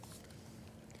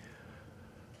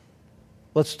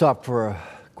Let's stop for a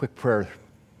quick prayer.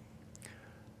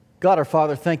 God our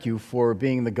Father, thank you for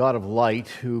being the God of light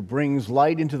who brings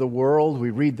light into the world.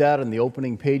 We read that in the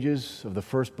opening pages of the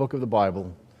first book of the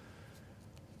Bible.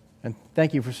 And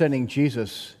thank you for sending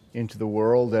Jesus into the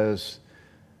world as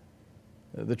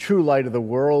the true light of the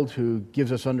world who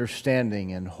gives us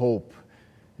understanding and hope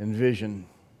and vision.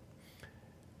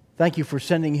 Thank you for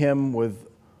sending him with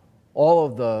all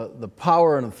of the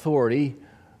power and authority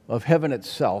of heaven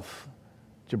itself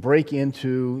to break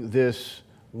into this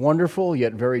wonderful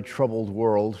yet very troubled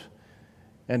world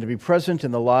and to be present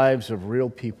in the lives of real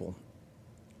people.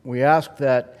 We ask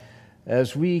that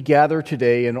as we gather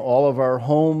today in all of our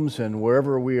homes and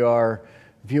wherever we are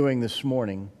viewing this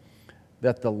morning,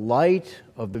 that the light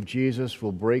of Jesus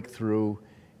will break through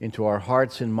into our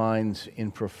hearts and minds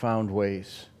in profound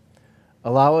ways.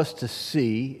 Allow us to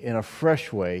see in a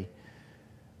fresh way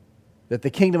that the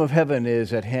kingdom of heaven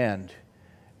is at hand,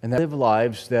 and that we live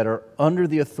lives that are under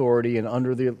the authority and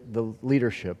under the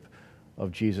leadership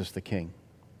of Jesus the King.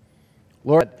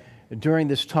 Lord, during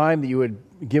this time that you would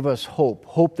give us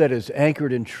hope that is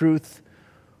anchored in truth,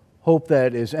 hope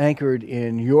that is anchored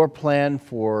in your plan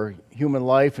for human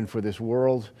life and for this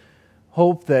world,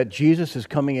 hope that Jesus is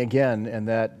coming again and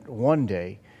that one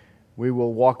day we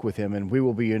will walk with him and we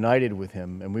will be united with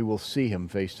him and we will see him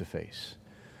face to face.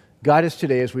 Guide us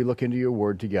today as we look into your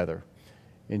word together.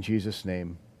 In Jesus'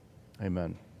 name,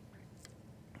 amen.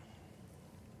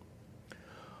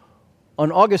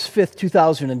 On August 5th,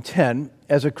 2010,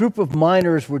 as a group of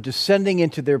miners were descending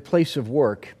into their place of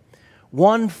work,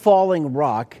 one falling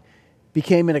rock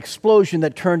became an explosion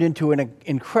that turned into an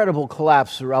incredible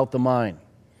collapse throughout the mine.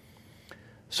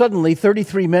 Suddenly,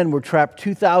 33 men were trapped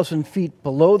 2,000 feet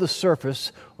below the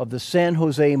surface of the San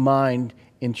Jose mine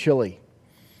in Chile.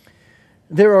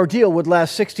 Their ordeal would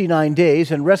last 69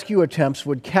 days, and rescue attempts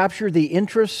would capture the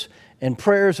interests and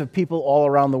prayers of people all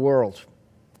around the world.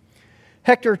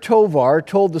 Hector Tovar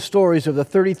told the stories of the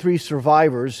 33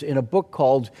 survivors in a book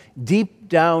called Deep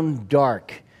Down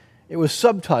Dark. It was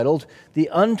subtitled, The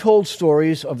Untold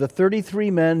Stories of the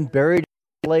 33 Men Buried in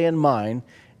the Chilean Mine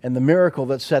and the Miracle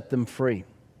That Set Them Free.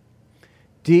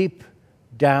 Deep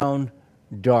Down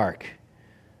Dark.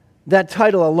 That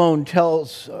title alone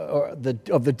tells of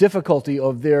the difficulty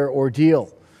of their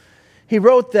ordeal. He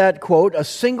wrote that, quote, a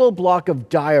single block of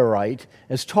diorite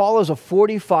as tall as a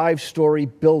 45-story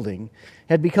building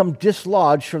had become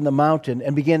dislodged from the mountain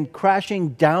and began crashing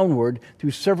downward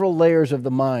through several layers of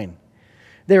the mine.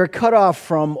 They were cut off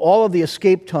from all of the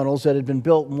escape tunnels that had been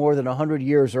built more than 100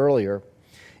 years earlier.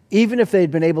 Even if they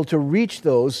had been able to reach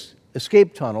those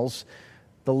escape tunnels,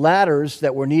 the ladders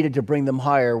that were needed to bring them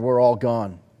higher were all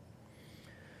gone.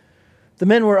 The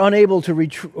men were able to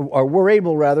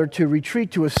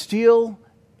retreat to a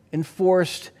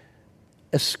steel-enforced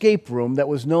escape room that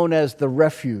was known as the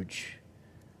Refuge.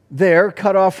 There,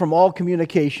 cut off from all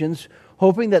communications,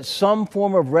 hoping that some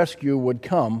form of rescue would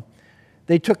come,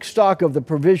 they took stock of the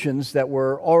provisions that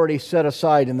were already set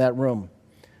aside in that room.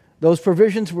 Those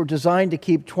provisions were designed to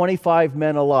keep 25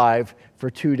 men alive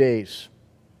for 2 days.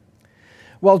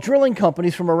 While drilling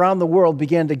companies from around the world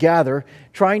began to gather,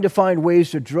 trying to find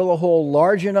ways to drill a hole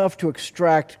large enough to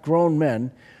extract grown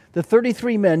men, the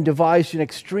 33 men devised an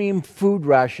extreme food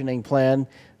rationing plan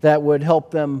that would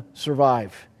help them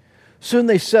survive. Soon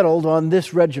they settled on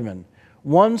this regimen: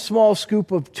 1 small scoop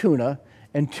of tuna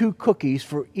and 2 cookies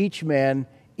for each man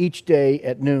each day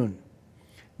at noon.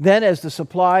 Then, as the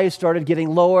supplies started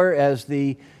getting lower, as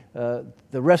the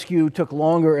rescue took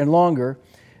longer and longer,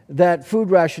 that food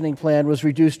rationing plan was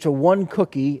reduced to 1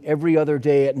 cookie every other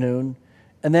day at noon,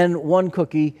 and then 1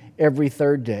 cookie every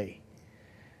 3rd day.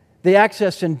 They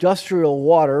accessed industrial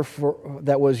water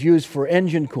that was used for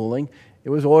engine cooling.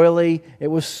 It was oily, it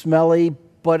was smelly,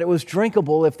 but it was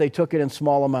drinkable if they took it in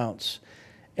small amounts.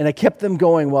 And it kept them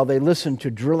going while they listened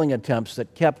to drilling attempts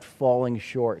that kept falling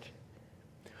short.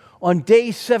 On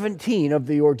day 17 of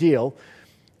the ordeal,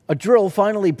 a drill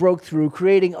finally broke through,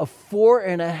 creating a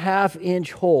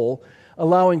 4.5-inch hole,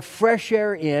 allowing fresh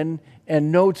air in and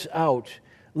notes out,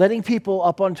 letting people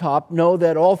up on top know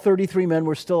that all 33 men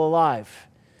were still alive.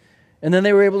 And then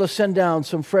they were able to send down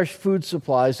some fresh food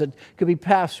supplies that could be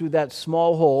passed through that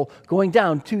small hole, going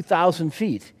down 2,000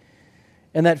 feet.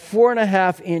 And that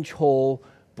 4.5-inch hole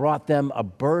brought them a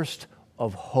burst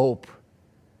of hope.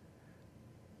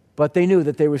 But they knew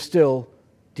that they were still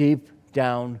deep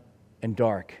down and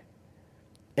dark.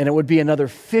 And it would be another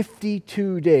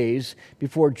 52 days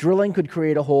before drilling could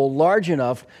create a hole large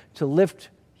enough to lift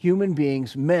human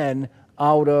beings, men,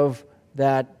 out of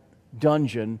that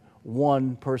dungeon,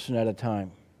 1 person at a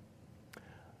time.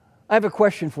 I have a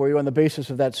question for you on the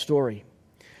basis of that story.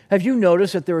 Have you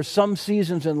noticed that there are some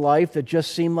seasons in life that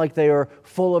just seem like they are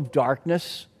full of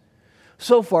darkness?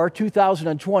 So far,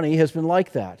 2020 has been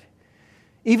like that.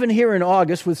 Even here in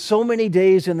August, with so many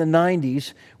days in the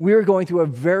 90s, we are going through a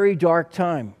very dark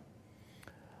time.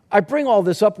 I bring all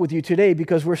this up with you today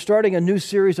because we're starting a new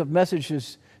series of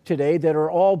messages today that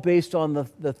are all based on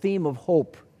the theme of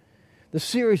hope. The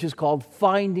series is called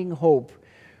Finding Hope,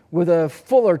 with a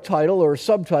fuller title or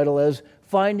subtitle as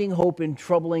Finding Hope in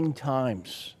Troubling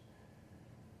Times.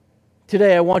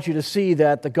 Today, I want you to see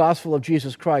that the gospel of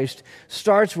Jesus Christ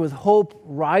starts with hope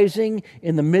rising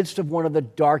in the midst of one of the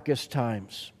darkest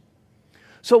times.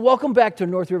 So welcome back to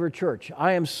North River Church.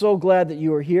 I am so glad that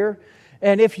you are here.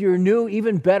 And if you're new,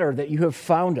 even better that you have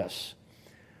found us.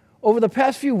 Over the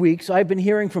past few weeks, I've been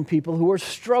hearing from people who are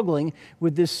struggling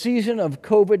with this season of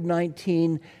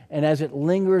COVID-19 and as it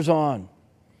lingers on.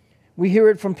 We hear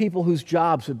it from people whose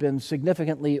jobs have been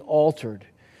significantly altered.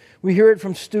 We hear it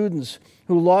from students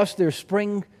who lost their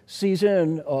spring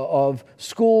season of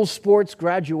school, sports,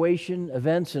 graduation,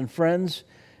 events, and friends,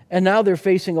 and now they're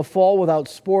facing a fall without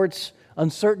sports,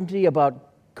 uncertainty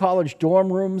about college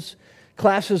dorm rooms,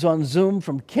 classes on Zoom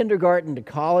from kindergarten to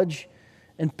college,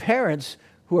 and parents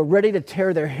who are ready to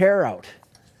tear their hair out.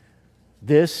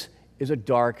 This is a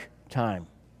dark time.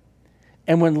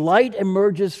 And when light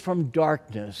emerges from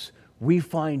darkness, we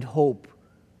find hope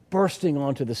bursting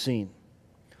onto the scene.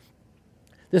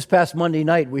 This past Monday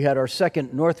night, we had our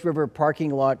second North River parking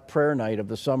lot prayer night of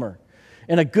the summer.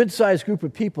 And a good-sized group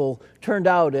of people turned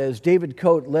out as David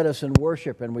Coate led us in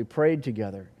worship and we prayed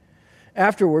together.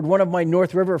 Afterward, one of my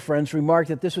North River friends remarked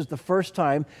that this was the first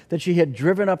time that she had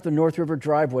driven up the North River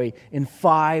driveway in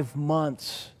 5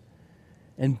 months.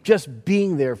 And just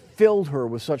being there filled her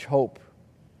with such hope.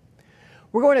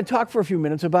 We're going to talk for a few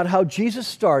minutes about how Jesus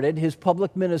started his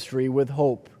public ministry with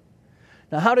hope.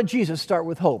 Now, how did Jesus start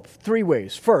with hope? 3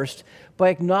 ways. First, by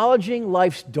acknowledging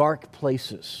life's dark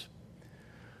places.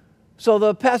 So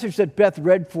the passage that Beth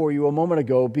read for you a moment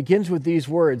ago begins with these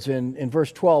words in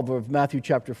verse 12 of Matthew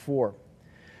chapter 4.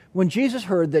 When Jesus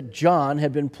heard that John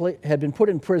had been put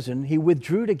in prison, he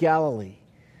withdrew to Galilee.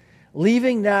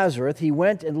 Leaving Nazareth, he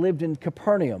went and lived in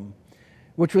Capernaum,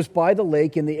 which was by the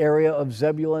lake in the area of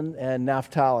Zebulun and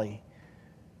Naphtali,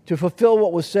 to fulfill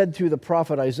what was said through the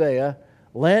prophet Isaiah,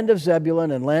 land of Zebulun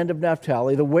and land of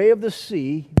Naphtali, the way of the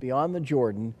sea beyond the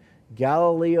Jordan,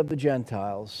 Galilee of the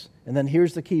Gentiles. And then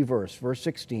here's the key verse, verse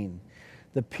 16.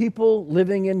 The people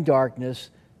living in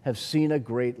darkness have seen a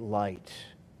great light.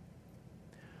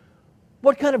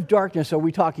 What kind of darkness are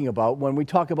we talking about when we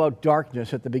talk about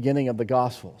darkness at the beginning of the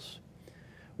Gospels?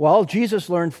 Well, Jesus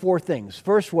learned 4 things.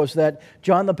 First was that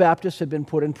John the Baptist had been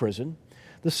put in prison.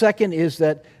 The second is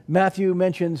that Matthew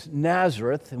mentions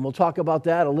Nazareth, and we'll talk about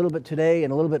that a little bit today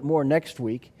and a little bit more next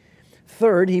week.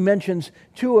 Third, he mentions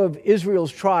 2 of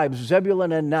Israel's tribes,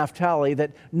 Zebulun and Naphtali,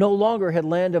 that no longer had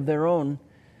land of their own.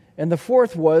 And the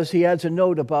fourth was he adds a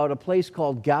note about a place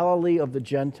called Galilee of the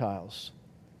Gentiles.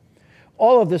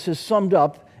 All of this is summed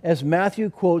up as Matthew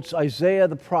quotes Isaiah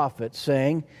the prophet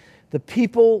saying, "The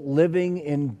people living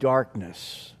in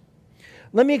darkness."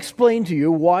 Let me explain to you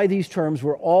why these terms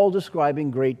were all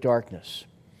describing great darkness.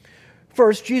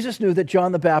 First, Jesus knew that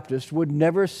John the Baptist would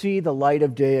never see the light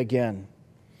of day again.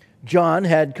 John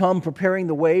had come preparing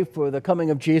the way for the coming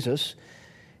of Jesus.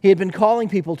 He had been calling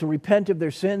people to repent of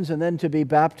their sins and then to be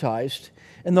baptized.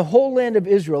 And the whole land of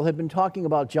Israel had been talking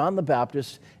about John the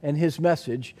Baptist and his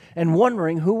message and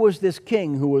wondering who was this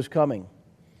king who was coming.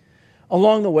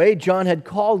 Along the way, John had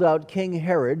called out King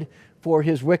Herod for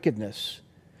his wickedness.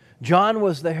 John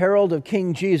was the herald of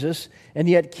King Jesus, and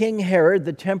yet King Herod,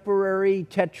 the temporary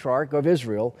tetrarch of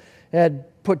Israel, had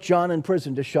put John in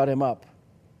prison to shut him up.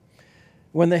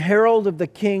 When the herald of the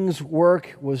king's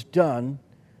work was done,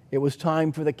 it was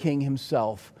time for the king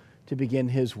himself to begin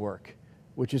his work,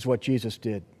 which is what Jesus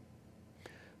did.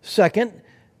 Second,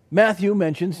 Matthew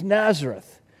mentions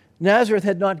Nazareth. Nazareth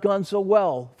had not gone so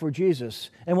well for Jesus,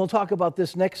 and we'll talk about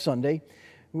this next Sunday.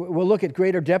 We'll look at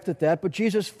greater depth at that, but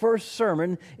Jesus' first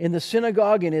sermon in the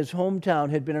synagogue in his hometown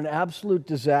had been an absolute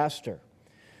disaster.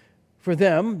 For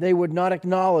them, they would not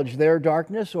acknowledge their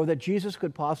darkness or that Jesus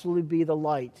could possibly be the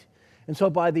light. And so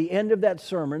by the end of that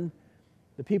sermon,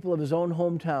 the people of his own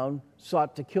hometown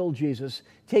sought to kill Jesus,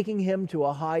 taking him to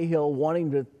a high hill,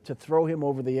 wanting to throw him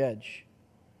over the edge.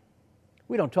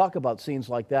 We don't talk about scenes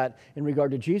like that in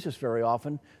regard to Jesus very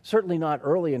often, certainly not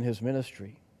early in his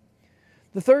ministry.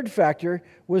 The third factor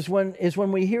is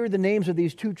when we hear the names of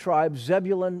these 2 tribes,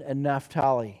 Zebulun and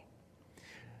Naphtali.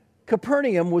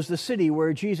 Capernaum was the city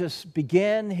where Jesus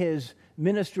began his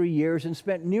ministry years and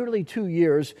spent nearly 2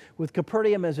 years with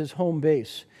Capernaum as his home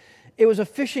base. It was a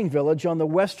fishing village on the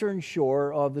western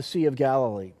shore of the Sea of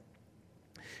Galilee.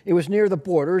 It was near the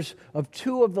borders of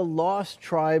two of the lost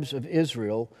tribes of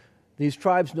Israel, these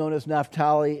tribes known as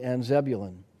Naphtali and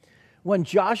Zebulun. When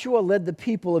Joshua led the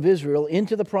people of Israel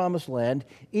into the promised land,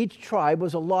 each tribe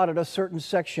was allotted a certain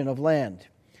section of land.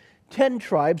 10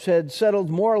 tribes had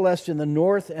settled more or less in the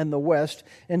north and the west,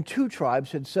 and 2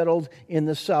 tribes had settled in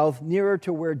the south, nearer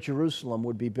to where Jerusalem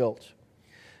would be built.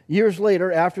 Years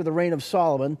later, after the reign of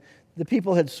Solomon, the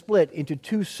people had split into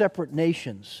 2 separate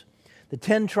nations. The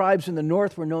 10 tribes in the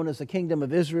north were known as the Kingdom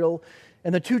of Israel,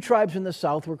 and the 2 tribes in the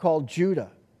south were called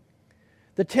Judah.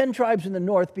 The 10 tribes in the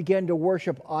north began to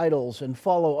worship idols and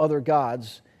follow other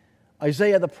gods.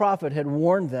 Isaiah the prophet had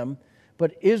warned them,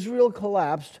 but Israel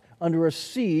collapsed under a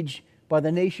siege by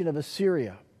the nation of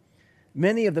Assyria.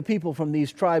 Many of the people from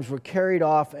these tribes were carried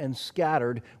off and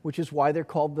scattered, which is why they're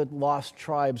called the lost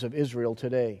tribes of Israel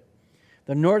today.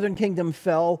 The northern kingdom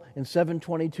fell in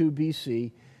 722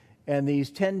 BC, and these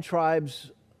 10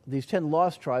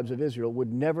 lost tribes of Israel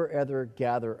would never ever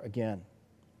gather again.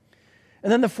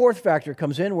 And then the fourth factor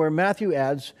comes in, where Matthew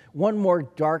adds one more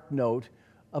dark note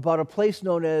about a place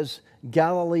known as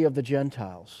Galilee of the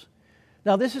Gentiles.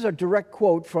 Now, this is a direct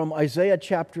quote from Isaiah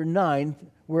chapter 9,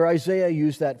 where Isaiah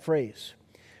used that phrase.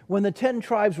 When the 10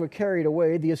 tribes were carried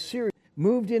away, the Assyrians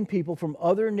moved in people from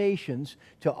other nations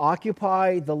to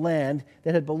occupy the land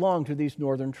that had belonged to these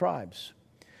northern tribes.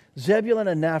 Zebulun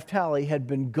and Naphtali had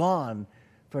been gone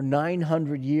for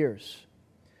 900 years.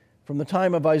 From the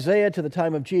time of Isaiah to the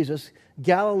time of Jesus,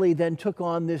 Galilee then took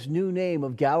on this new name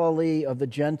of Galilee of the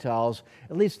Gentiles.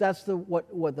 At least that's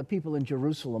what the people in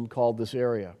Jerusalem called this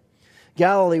area.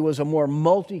 Galilee was a more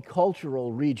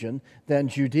multicultural region than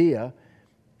Judea,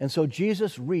 and so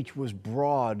Jesus' reach was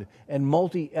broad and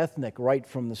multi-ethnic right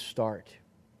from the start.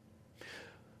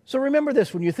 So remember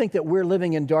this when you think that we're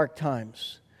living in dark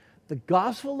times. The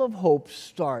gospel of hope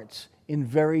starts in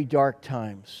very dark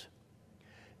times.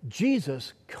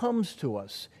 Jesus comes to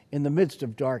us in the midst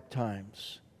of dark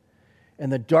times.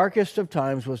 And the darkest of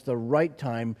times was the right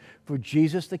time for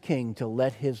Jesus the King to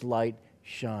let his light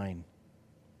shine.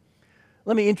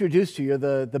 Let me introduce to you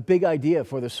the big idea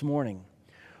for this morning.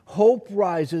 Hope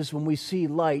rises when we see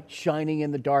light shining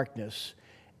in the darkness,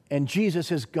 and Jesus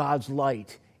is God's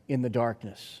light in the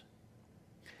darkness.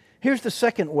 Here's the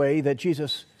second way that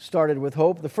Jesus started with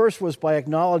hope. The first was by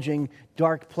acknowledging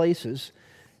dark places.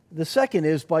 The second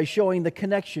is by showing the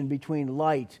connection between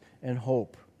light and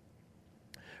hope.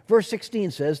 Verse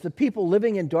 16 says, "The people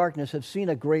living in darkness have seen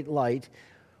a great light.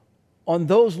 On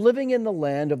those living in the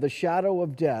land of the shadow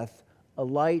of death, a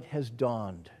light has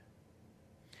dawned."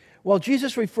 While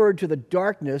Jesus referred to the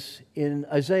darkness in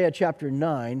Isaiah chapter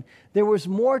 9, there was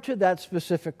more to that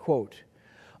specific quote.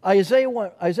 Isaiah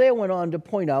went on to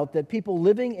point out that people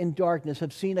living in darkness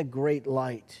have seen a great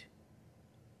light.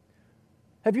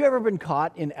 Have you ever been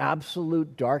caught in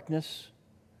absolute darkness?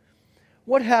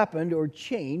 What happened or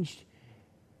changed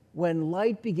when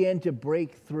light began to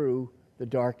break through the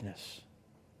darkness?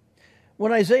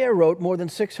 When Isaiah wrote more than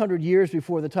 600 years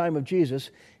before the time of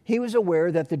Jesus, he was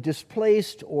aware that the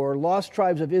displaced or lost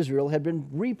tribes of Israel had been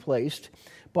replaced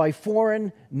by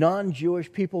foreign,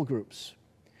 non-Jewish people groups.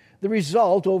 The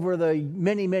result, over the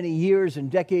many, many years and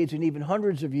decades and even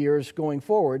hundreds of years going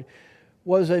forward,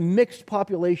 was a mixed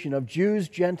population of Jews,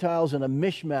 Gentiles, and a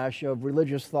mishmash of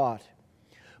religious thought.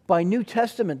 By New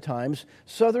Testament times,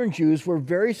 southern Jews were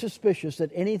very suspicious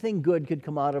that anything good could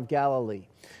come out of Galilee.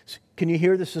 Can you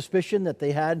hear the suspicion that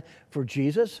they had for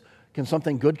Jesus? Can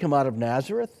something good come out of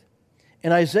Nazareth?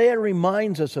 And Isaiah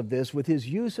reminds us of this with his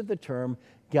use of the term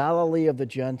Galilee of the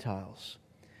Gentiles.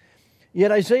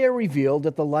 Yet Isaiah revealed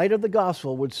that the light of the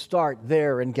gospel would start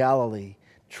there in Galilee,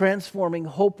 transforming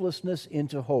hopelessness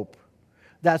into hope.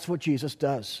 That's what Jesus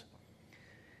does.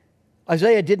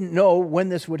 Isaiah didn't know when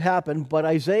this would happen, but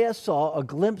Isaiah saw a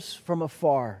glimpse from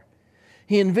afar.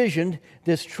 He envisioned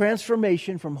this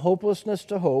transformation from hopelessness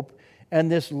to hope,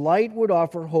 and this light would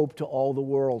offer hope to all the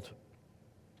world.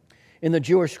 In the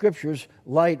Jewish scriptures,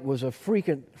 light was a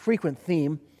frequent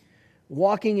theme.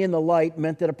 Walking in the light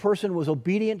meant that a person was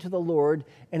obedient to the Lord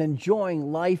and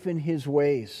enjoying life in his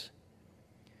ways.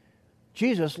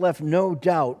 Jesus left no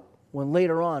doubt when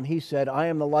later on he said, "I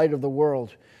am the light of the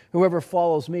world. Whoever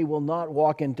follows me will not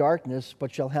walk in darkness,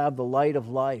 but shall have the light of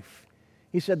life."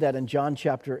 He said that in John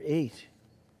chapter 8.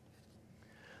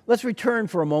 Let's return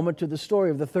for a moment to the story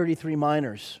of the 33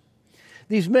 miners.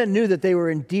 These men knew that they were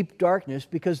in deep darkness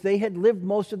because they had lived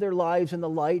most of their lives in the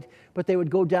light, but they would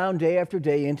go down day after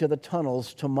day into the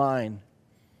tunnels to mine.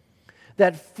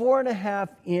 That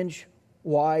 4.5-inch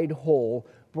wide hole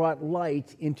brought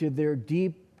light into their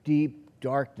deep, deep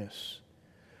darkness.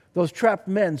 Those trapped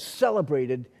men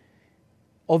celebrated,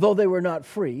 although they were not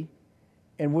free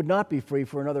and would not be free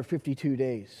for another 52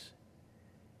 days.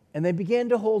 And they began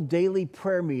to hold daily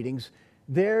prayer meetings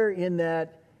there in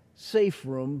that safe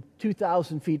room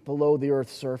 2,000 feet below the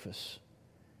earth's surface.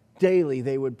 Daily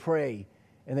they would pray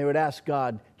and they would ask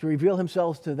God to reveal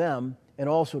himself to them and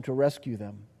also to rescue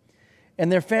them.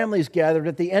 And their families gathered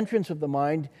at the entrance of the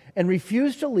mine and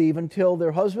refused to leave until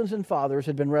their husbands and fathers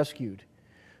had been rescued.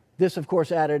 This, of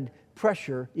course, added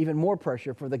pressure, even more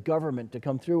pressure, for the government to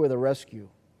come through with a rescue.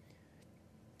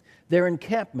 Their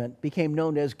encampment became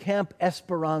known as Camp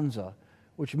Esperanza,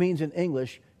 which means in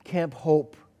English, Camp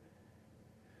Hope.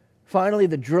 Finally,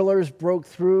 the drillers broke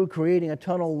through, creating a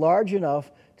tunnel large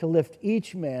enough to lift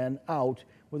each man out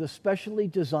with a specially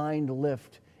designed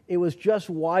lift. It was just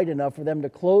wide enough for them to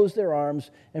close their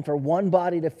arms and for one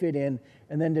body to fit in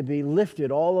and then to be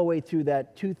lifted all the way through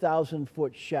that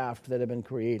 2,000-foot shaft that had been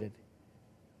created.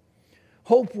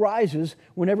 Hope rises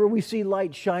whenever we see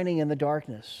light shining in the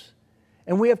darkness.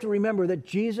 And we have to remember that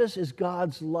Jesus is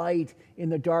God's light in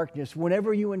the darkness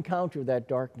whenever you encounter that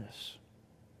darkness.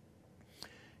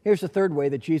 Here's the third way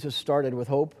that Jesus started with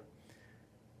hope: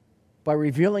 by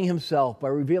revealing himself, by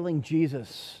revealing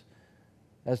Jesus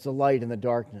as the light in the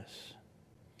darkness.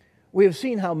 We have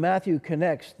seen how Matthew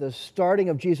connects the starting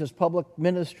of Jesus' public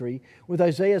ministry with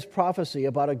Isaiah's prophecy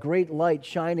about a great light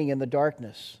shining in the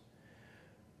darkness.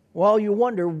 Well, you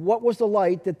wonder, what was the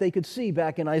light that they could see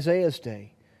back in Isaiah's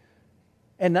day?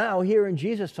 And now, here in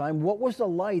Jesus' time, what was the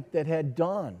light that had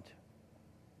dawned?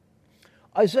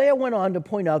 Isaiah went on to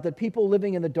point out that people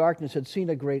living in the darkness had seen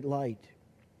a great light.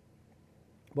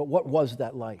 But what was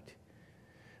that light?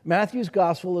 Matthew's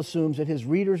gospel assumes that his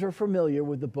readers are familiar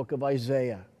with the book of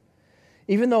Isaiah.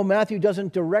 Even though Matthew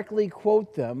doesn't directly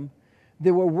quote them,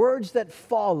 there were words that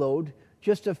followed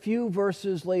just a few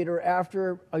verses later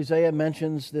after Isaiah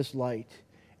mentions this light.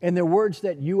 And they're words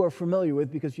that you are familiar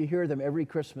with because you hear them every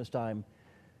Christmas time.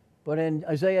 But in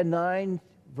Isaiah 9,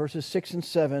 verses 6 and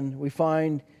 7, we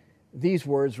find these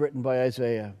words written by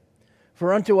Isaiah.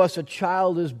 For unto us a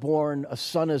child is born, a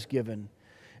son is given,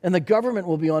 and the government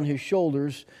will be on his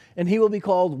shoulders, and he will be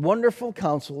called Wonderful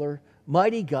Counselor,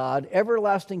 Mighty God,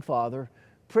 Everlasting Father,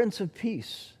 Prince of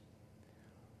Peace.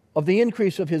 Of the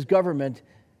increase of his government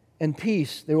and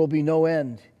peace there will be no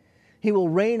end. He will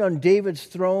reign on David's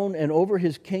throne and over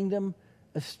his kingdom,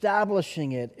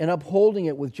 establishing it and upholding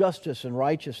it with justice and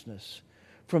righteousness.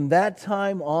 From that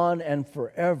time on and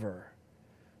forever,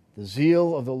 the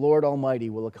zeal of the Lord Almighty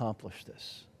will accomplish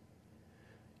this.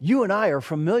 You and I are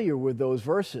familiar with those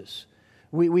verses.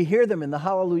 We hear them in the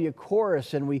Hallelujah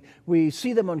chorus, and we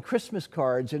see them on Christmas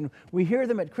cards, and we hear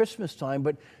them at Christmas time.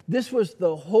 But this was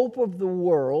the hope of the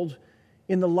world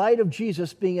in the light of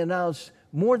Jesus being announced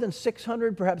more than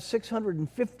 600, perhaps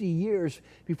 650 years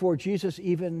before Jesus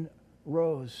even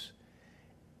rose.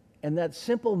 And that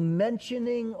simple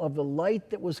mentioning of the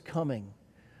light that was coming,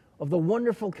 of the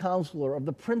Wonderful Counselor, of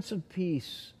the Prince of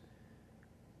Peace,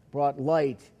 brought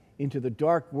light into the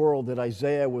dark world that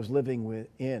Isaiah was living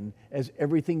within as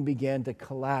everything began to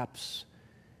collapse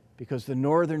because the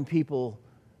northern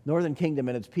kingdom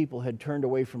and its people had turned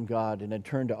away from God and had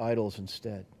turned to idols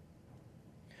instead.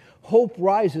 Hope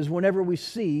rises whenever we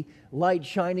see light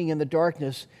shining in the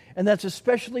darkness, and that's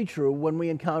especially true when we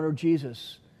encounter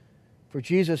Jesus, for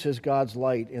Jesus is God's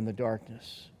light in the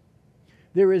darkness.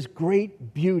 There is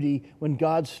great beauty when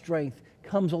God's strength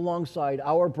comes alongside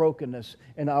our brokenness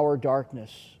and our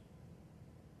darkness.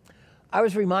 I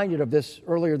was reminded of this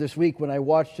earlier this week when I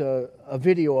watched a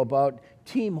video about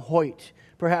Team Hoyt.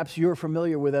 Perhaps you're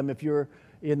familiar with them if you're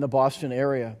in the Boston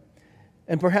area.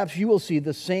 And perhaps you will see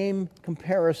the same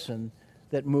comparison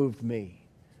that moved me.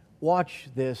 Watch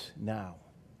this now.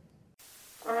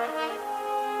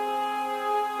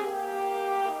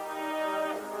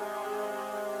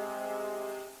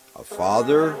 A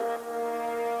father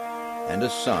and a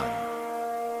son.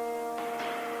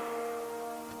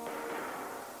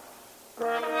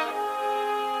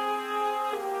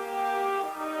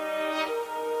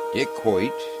 Dick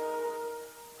Hoyt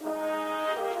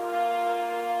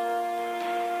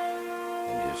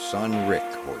and his son Rick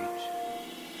Hoyt.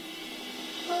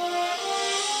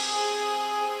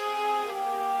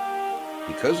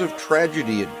 Because of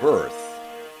tragedy at birth,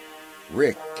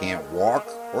 Rick can't walk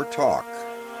or talk.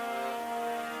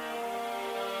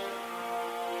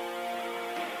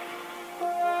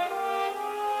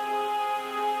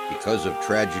 Because of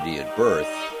tragedy at birth,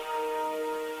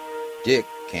 Dick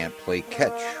can't play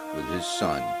catch with his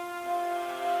son.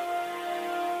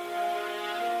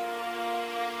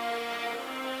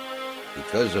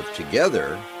 Because of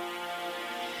together,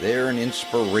 they're an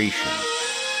inspiration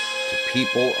to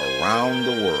people around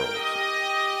the world.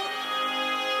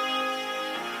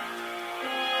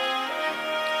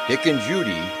 Dick and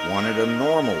Judy wanted a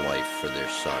normal life for their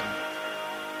son.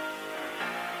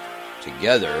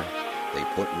 Together, they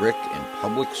put Rick in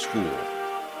public school.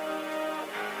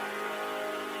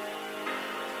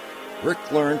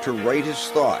 Rick learned to write his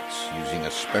thoughts using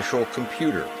a special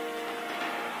computer.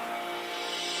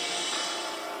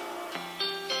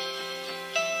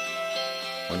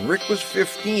 When Rick was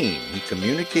 15, he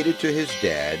communicated to his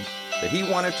dad that he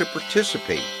wanted to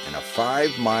participate in a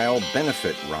 5-mile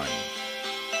benefit run.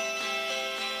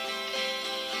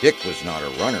 Dick was not a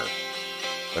runner,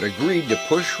 but agreed to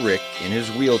push Rick in his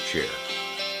wheelchair.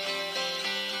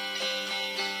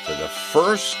 For the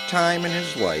first time in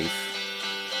his life,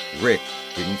 Rick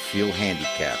didn't feel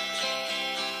handicapped.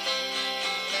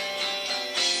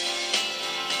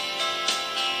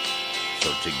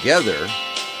 So together,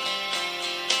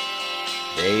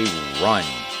 they run.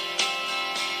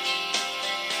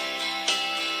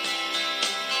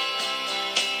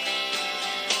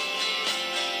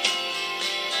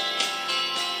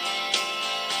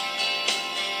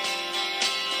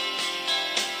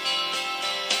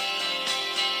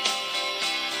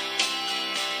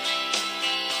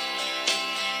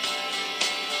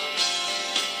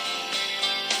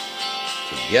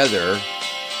 Together,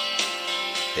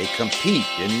 they compete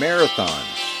in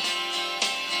marathons.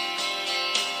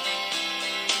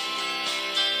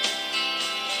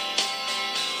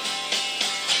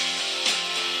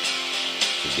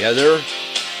 Together,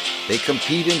 they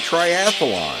compete in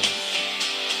triathlons.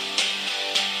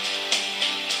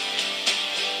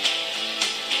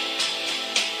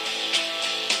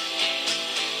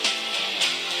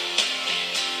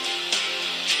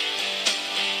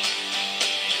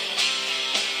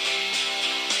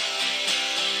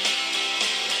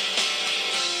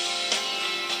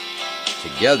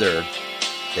 Together,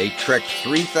 they trekked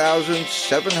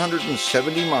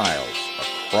 3,770 miles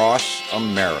across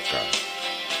America.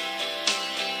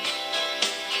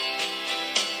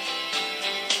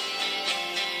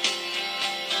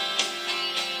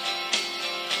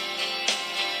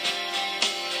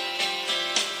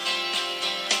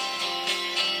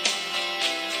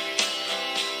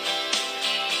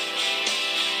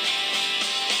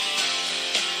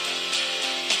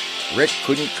 Rick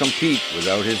couldn't compete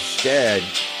without his dad.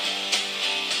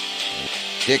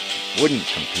 Dick wouldn't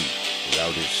compete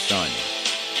without his son.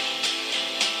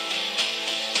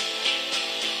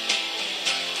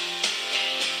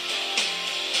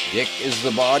 Dick is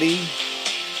the body,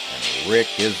 and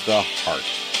Rick is the heart.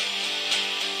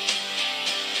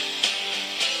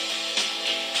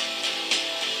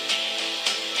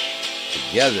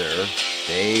 Together,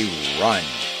 they run.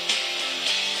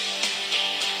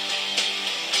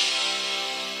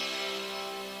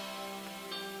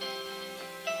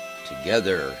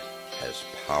 Together has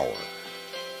power.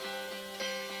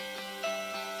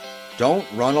 Don't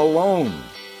run alone.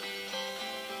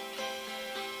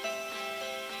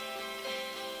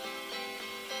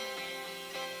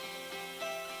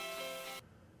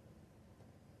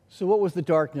 So what was the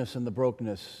darkness and the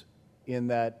brokenness in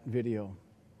that video?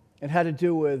 It had to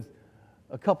do with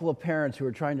a couple of parents who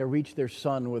were trying to reach their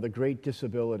son with a great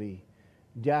disability,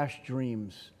 dashed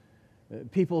dreams,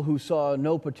 people who saw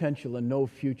no potential and no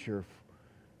future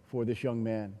for this young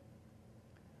man.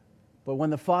 But when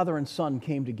the father and son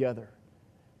came together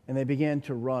and they began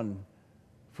to run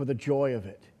for the joy of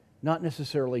it, not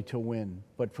necessarily to win,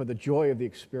 but for the joy of the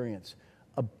experience,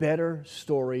 a better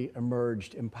story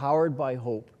emerged, empowered by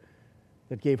hope,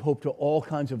 that gave hope to all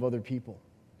kinds of other people.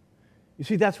 You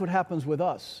see, that's what happens with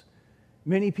us.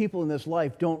 Many people in this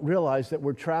life don't realize that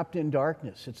we're trapped in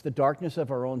darkness. It's the darkness of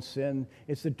our own sin.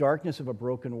 It's the darkness of a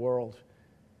broken world.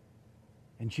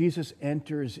 And Jesus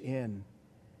enters in,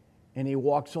 and he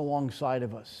walks alongside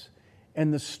of us.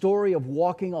 And the story of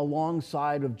walking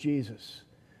alongside of Jesus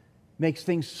makes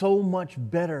things so much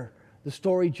better. The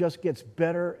story just gets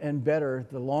better and better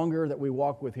the longer that we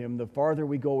walk with him, the farther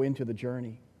we go into the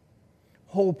journey.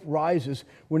 Hope rises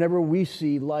whenever we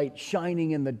see light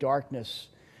shining in the darkness.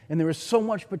 And there is so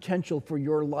much potential for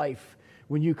your life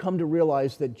when you come to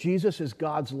realize that Jesus is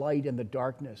God's light in the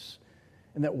darkness,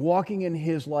 and that walking in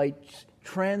his light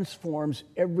transforms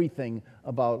everything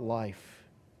about life.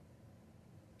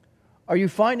 Are you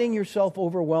finding yourself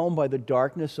overwhelmed by the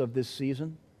darkness of this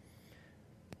season?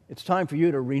 It's time for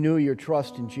you to renew your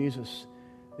trust in Jesus,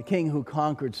 the King who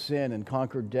conquered sin and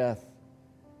conquered death.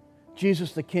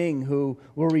 Jesus, the King who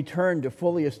will return to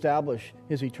fully establish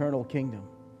his eternal kingdom.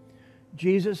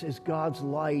 Jesus is God's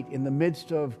light in the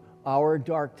midst of our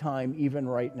dark time, even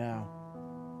right now.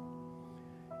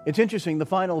 It's interesting, the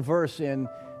final verse in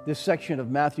This section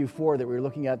of Matthew 4 that we're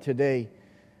looking at today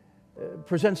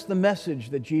presents the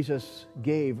message that Jesus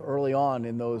gave early on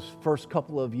in those first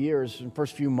couple of years and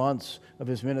first few months of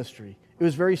his ministry. It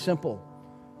was very simple.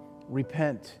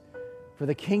 Repent, for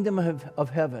the kingdom of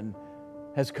heaven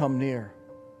has come near.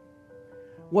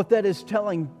 What that is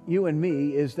telling you and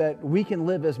me is that we can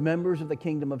live as members of the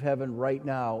kingdom of heaven right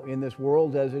now in this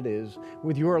world as it is,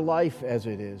 with your life as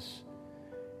it is.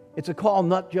 It's a call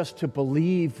not just to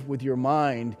believe with your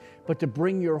mind, but to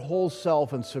bring your whole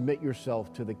self and submit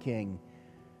yourself to the King.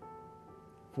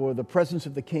 For the presence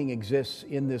of the King exists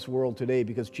in this world today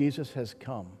because Jesus has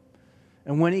come.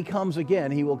 And when he comes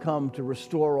again, he will come to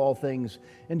restore all things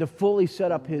and to fully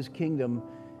set up his kingdom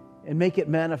and make it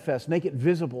manifest, make it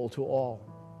visible to all.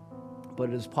 But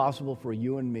it is possible for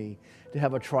you and me to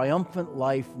have a triumphant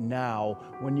life now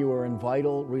when you are in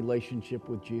vital relationship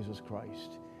with Jesus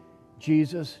Christ.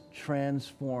 Jesus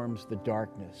transforms the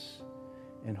darkness,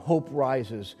 and hope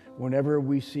rises whenever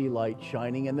we see light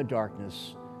shining in the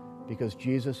darkness, because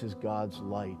Jesus is God's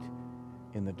light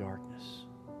in the darkness.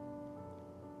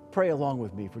 Pray along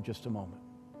with me for just a moment.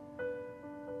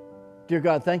 Dear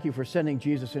God, thank you for sending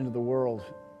Jesus into the world,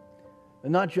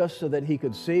 and not just so that he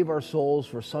could save our souls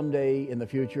for someday in the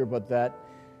future, but that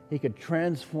he could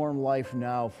transform life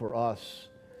now for us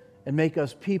and make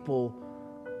us people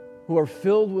who are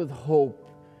filled with hope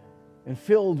and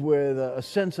filled with a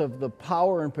sense of the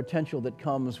power and potential that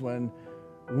comes when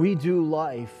we do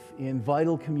life in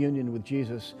vital communion with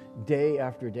Jesus day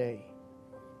after day.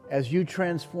 As you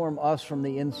transform us from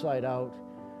the inside out,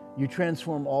 you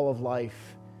transform all of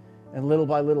life, and little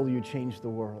by little you change the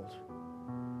world.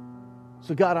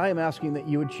 So God, I am asking that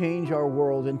you would change our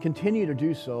world and continue to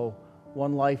do so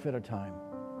one life at a time.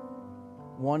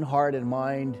 One heart and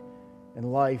mind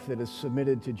and life that is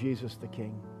submitted to Jesus the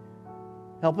King.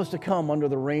 Help us to come under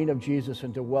the reign of Jesus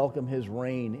and to welcome his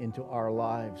reign into our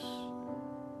lives.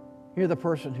 Hear the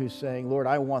person who's saying, Lord,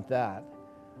 I want that.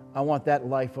 I want that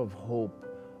life of hope.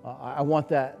 I want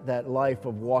that life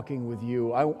of walking with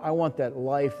you. I want that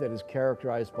life that is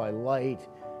characterized by light,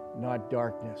 not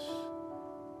darkness.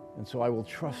 And so I will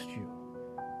trust you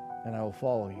and I will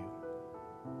follow you.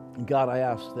 And God, I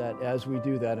ask that as we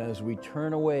do that, as we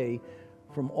turn away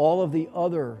from all of the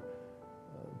other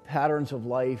patterns of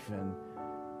life and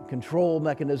control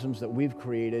mechanisms that we've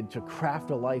created to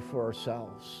craft a life for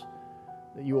ourselves,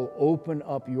 that you will open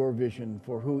up your vision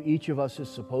for who each of us is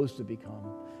supposed to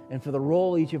become and for the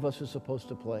role each of us is supposed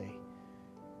to play.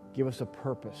 Give us a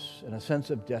purpose and a sense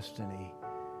of destiny,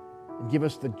 and give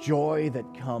us the joy that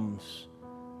comes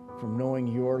from knowing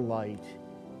your light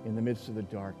in the midst of the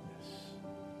darkness.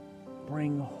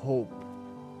 Bring hope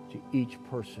to each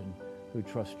person who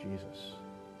trusts Jesus.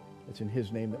 It's in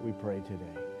his name that we pray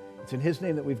today. It's in his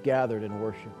name that we've gathered and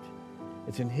worshiped.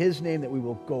 It's in his name that we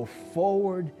will go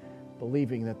forward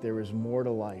believing that there is more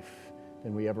to life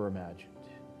than we ever imagined.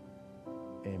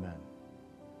 Amen.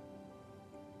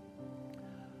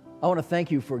 I want to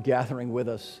thank you for gathering with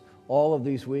us all of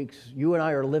these weeks. You and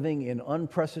I are living in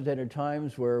unprecedented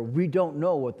times where we don't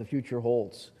know what the future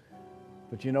holds.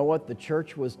 But you know what? The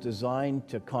church was designed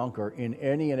to conquer in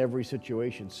any and every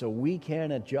situation. So we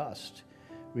can adjust.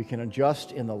 We can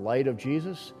adjust in the light of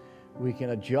Jesus. We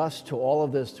can adjust to all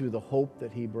of this through the hope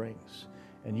that he brings.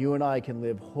 And you and I can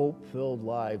live hope-filled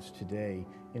lives today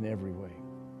in every way.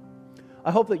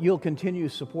 I hope that you'll continue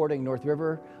supporting North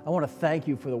River. I want to thank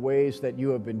you for the ways that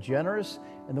you have been generous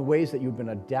and the ways that you've been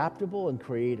adaptable and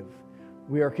creative.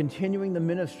 We are continuing the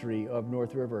ministry of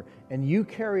North River, and you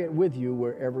carry it with you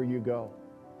wherever you go.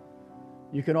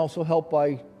 You can also help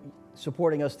by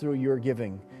supporting us through your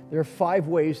giving. There are 5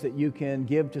 ways that you can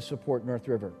give to support North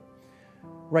River.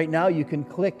 Right now, you can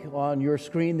click on your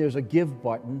screen. There's a give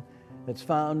button that's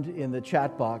found in the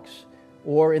chat box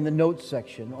or in the notes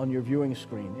section on your viewing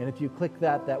screen. And if you click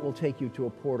that, that will take you to a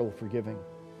portal for giving.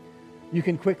 You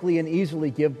can quickly and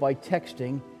easily give by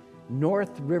texting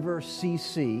North River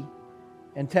CC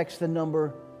and text the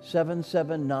number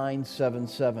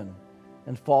 77977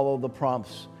 and follow the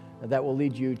prompts. That will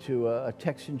lead you to a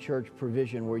text in church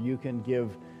provision where you can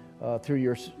give through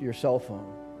your cell phone.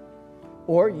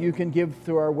 Or you can give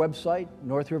through our website,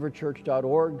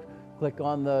 northriverchurch.org. Click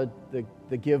on the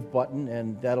give button,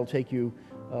 and that'll take you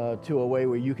to a way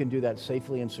where you can do that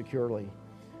safely and securely.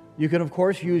 You can, of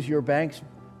course, use your bank's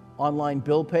online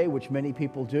bill pay, which many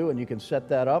people do, and you can set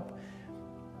that up.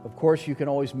 Of course, you can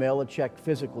always mail a check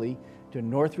physically to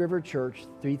North River Church,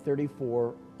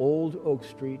 334 Old Oak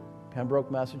Street,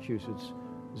 Pembroke, Massachusetts,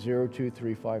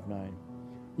 02359.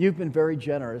 You've been very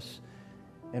generous,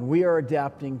 and we are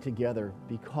adapting together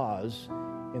because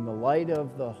in the light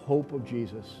of the hope of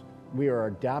Jesus, We are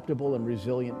adaptable and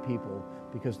resilient people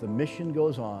because the mission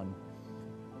goes on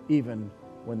even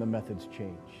when the methods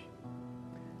change.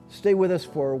 Stay with us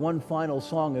for one final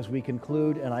song as we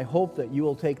conclude, and I hope that you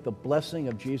will take the blessing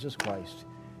of Jesus Christ,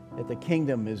 that the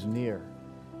kingdom is near,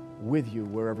 with you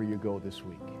wherever you go this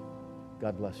week.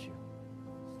 God bless you.